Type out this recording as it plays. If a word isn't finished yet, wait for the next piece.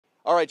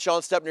All right,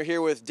 Shawn Stepner here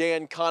with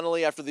Dan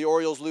Connolly after the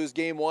Orioles lose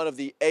Game 1 of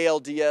the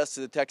ALDS to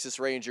the Texas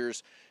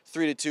Rangers,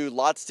 3-2.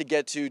 Lots to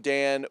get to,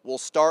 Dan. We'll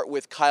start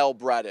with Kyle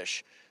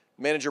Bradish.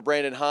 Manager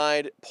Brandon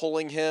Hyde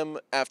pulling him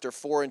after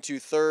 4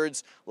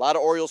 2/3. A lot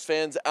of Orioles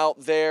fans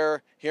out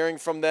there, hearing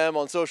from them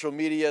on social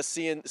media,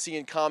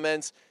 seeing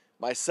comments.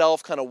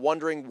 Myself kind of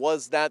wondering,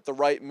 was that the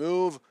right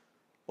move?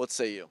 What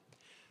say you?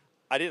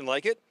 I didn't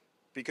like it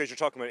because you're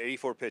talking about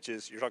 84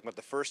 pitches, you're talking about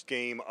the first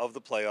game of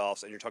the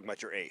playoffs, and you're talking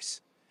about your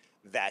ace.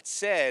 That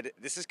said,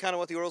 this is kind of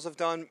what the Orioles have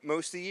done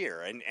most of the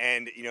year.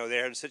 And you know, they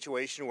had a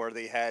situation where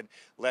they had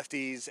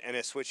lefties and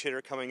a switch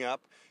hitter coming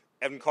up.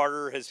 Evan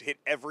Carter has hit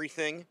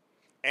everything.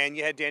 And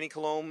you had Danny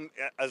Colomb,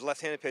 a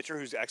left-handed pitcher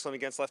who's excellent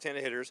against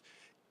left-handed hitters,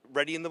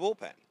 ready in the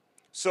bullpen.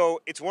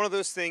 So it's one of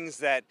those things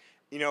that,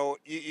 you know,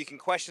 you can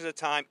question at the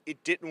time.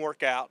 It didn't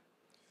work out.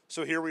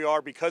 So here we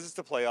are, because it's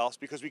the playoffs,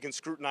 because we can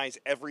scrutinize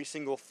every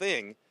single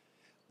thing,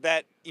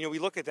 that, you know, we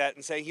look at that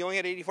and say he only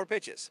had 84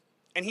 pitches.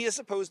 And he is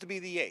supposed to be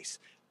the ace.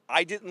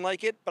 I didn't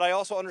like it, but I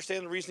also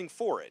understand the reasoning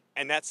for it.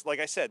 And that's, like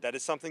I said, that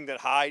is something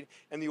that Hyde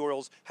and the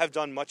Orioles have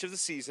done much of the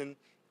season,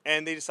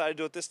 and they decided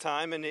to do it this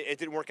time, and it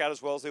didn't work out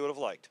as well as they would have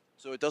liked.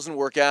 So it doesn't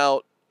work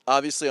out,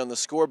 obviously, on the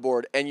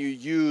scoreboard, and you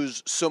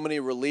use so many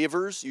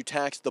relievers, you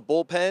tax the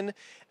bullpen,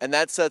 and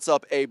that sets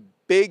up a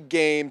big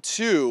game,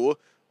 too,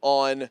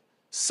 on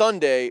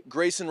Sunday.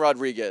 Grayson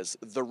Rodriguez,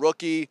 the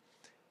rookie,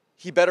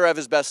 he better have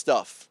his best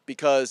stuff,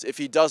 because if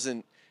he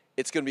doesn't,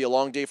 it's going to be a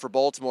long day for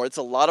Baltimore. It's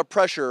a lot of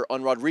pressure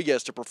on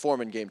Rodriguez to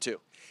perform in Game 2.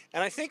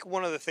 And I think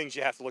one of the things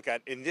you have to look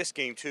at in this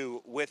game,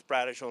 too, with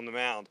Bradish on the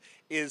mound,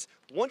 is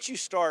once you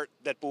start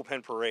that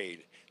bullpen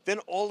parade, then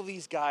all of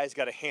these guys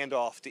got to hand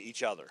off to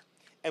each other.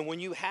 And when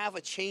you have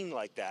a chain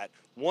like that,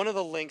 one of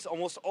the links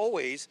almost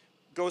always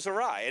goes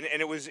awry.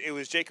 And it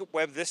was Jacob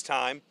Webb this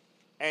time,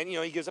 and, you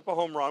know, he gives up a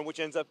home run, which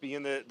ends up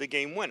being the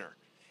game winner.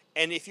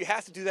 And if you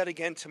have to do that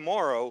again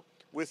tomorrow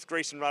with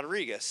Grayson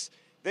Rodriguez,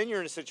 then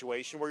you're in a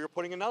situation where you're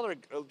putting another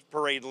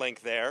parade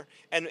link there,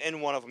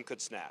 and one of them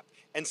could snap.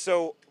 And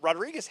so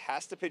Rodriguez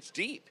has to pitch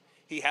deep.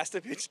 He has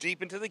to pitch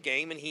deep into the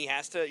game, and he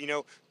has to, you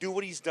know, do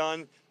what he's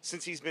done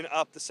since he's been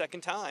up the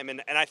second time.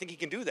 And I think he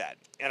can do that.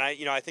 And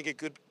I think it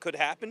could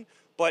happen.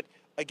 But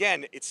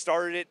again, it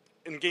started it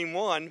in Game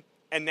 1,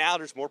 and now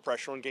there's more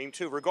pressure on Game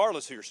 2,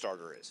 regardless who your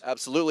starter is.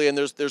 Absolutely, and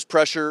there's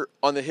pressure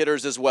on the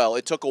hitters as well.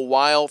 It took a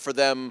while for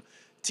them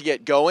to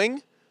get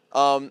going.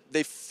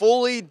 They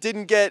fully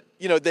didn't get,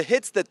 you know, the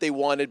hits that they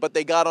wanted, but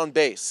they got on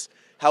base.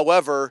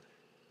 However,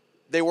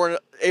 they weren't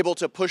able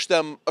to push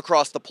them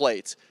across the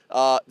plate.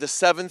 The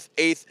 7th,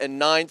 8th, and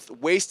 9th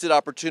wasted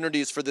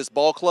opportunities for this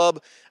ball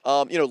club.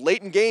 You know,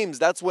 late in games,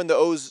 that's when the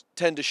O's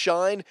tend to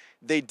shine.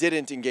 They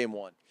didn't in Game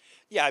 1.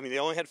 Yeah, I mean, they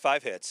only had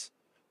 5 hits,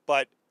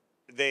 but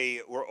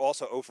they were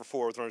also 0 for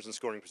 4 with runners in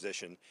scoring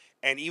position.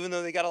 And even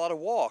though they got a lot of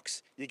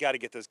walks, you got to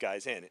get those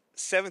guys in.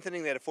 7th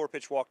inning, they had a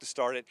 4-pitch walk to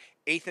start it.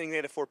 8th inning, they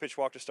had a 4-pitch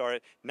walk to start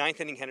it.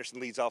 9th inning, Henderson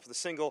leads off with a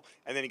single,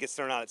 and then he gets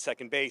thrown out at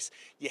second base.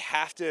 You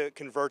have to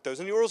convert those,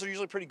 and the Orioles are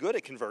usually pretty good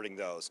at converting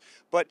those.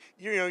 But,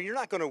 you know, you're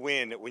not going to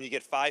win when you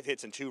get 5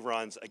 hits and 2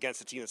 runs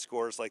against a team that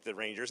scores like the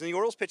Rangers. And the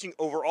Orioles pitching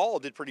overall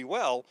did pretty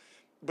well,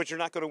 but you're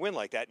not going to win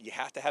like that. You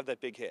have to have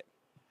that big hit.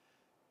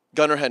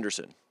 Gunnar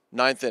Henderson,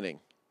 9th inning.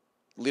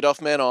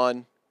 Leadoff man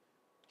on.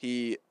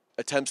 He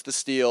attempts the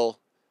steal.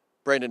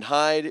 Brandon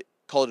Hyde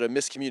called it a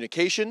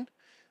miscommunication.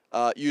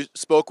 You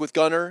spoke with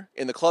Gunnar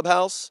in the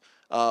clubhouse.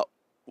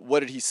 What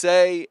did he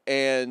say?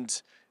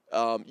 And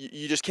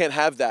you just can't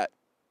have that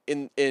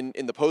in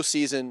the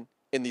postseason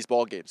in these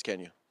ball games, can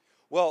you?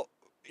 Well,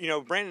 you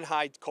know, Brandon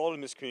Hyde called it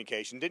a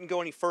miscommunication. Didn't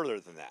go any further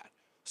than that.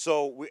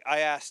 So I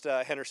asked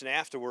Henderson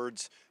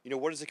afterwards, you know,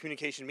 what does the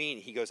communication mean?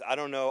 He goes, I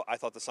don't know. I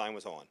thought the sign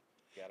was on.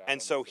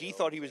 And so he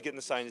thought he was getting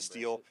the sign to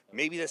steal.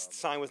 Maybe this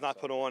sign was not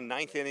put on.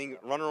 9th inning,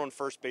 runner on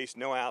first base,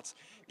 no outs.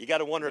 You got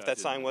to wonder if that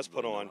sign was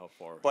put on.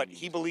 But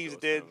he believes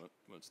it did.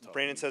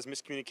 Brandon says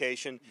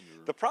miscommunication.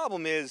 The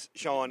problem is,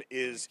 Shawn,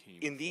 is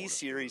in these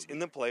series, in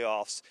the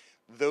playoffs,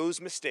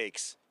 those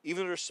mistakes,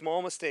 even if they're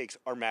small mistakes,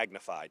 are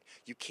magnified.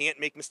 You can't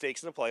make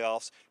mistakes in the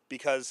playoffs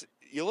because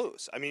you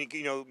lose. I mean,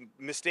 you know,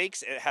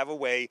 mistakes have a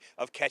way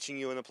of catching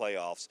you in the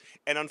playoffs.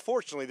 And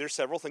unfortunately, there's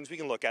several things we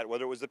can look at,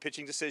 whether it was the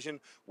pitching decision,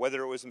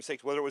 whether it was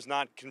mistakes, whether it was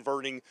not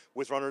converting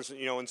with runners,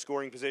 you know, in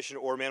scoring position,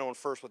 or man on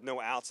first with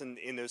no outs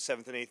in those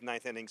 7th and 8th and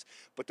 9th innings.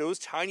 But those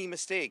tiny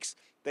mistakes,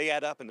 they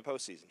add up in the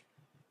postseason.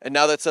 And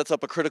now that sets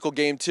up a critical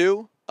Game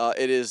 2.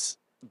 It is,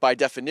 by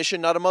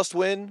definition, not a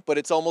must-win, but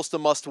it's almost a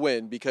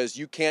must-win because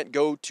you can't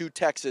go to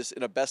Texas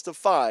in a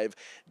best-of-5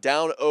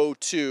 down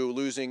 0-2,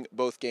 losing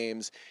both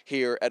games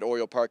here at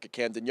Oriole Park at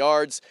Camden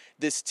Yards.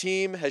 This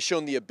team has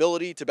shown the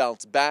ability to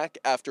bounce back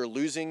after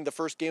losing the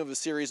first game of the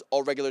series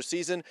all regular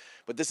season,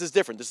 but this is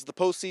different. This is the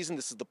postseason.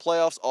 This is the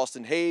playoffs.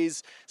 Austin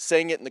Hayes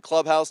saying it in the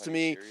clubhouse to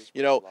me.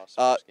 You know,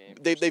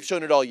 they've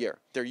shown it all year.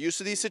 They're used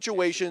to these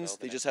situations.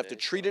 They just have to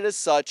treat it as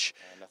such,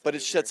 but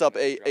it sets up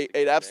an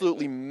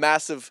absolutely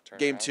massive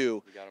Game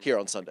 2 here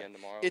on Sunday.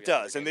 It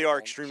does, and they are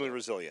extremely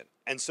resilient.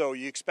 And so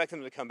you expect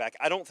them to come back.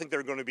 I don't think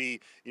they're going to be,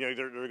 they're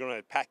going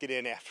to pack it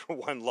in after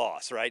one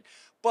loss, right?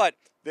 But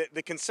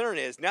the concern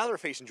is now they're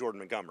facing Jordan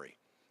Montgomery.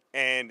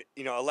 And,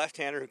 a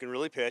left-hander who can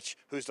really pitch,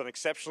 who's done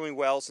exceptionally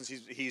well since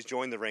he's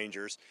joined the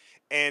Rangers.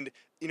 And,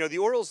 the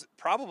Orioles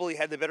probably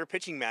had the better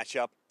pitching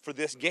matchup for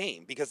this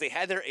game because they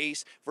had their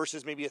ace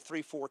versus maybe a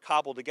 3-4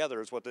 cobbled together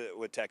is what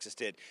Texas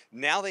did.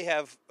 Now they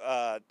have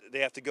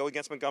to go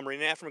against Montgomery,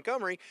 and after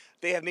Montgomery,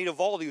 they have Nate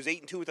Eovaldi, who's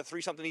 8-2 with a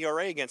 3-something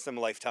ERA against them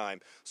lifetime.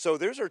 So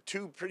those are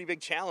two pretty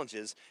big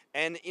challenges,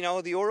 and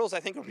the Orioles I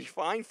think will be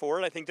fine for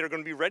it. I think they're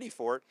going to be ready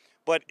for it,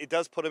 but it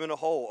does put them in a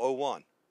hole 0-1.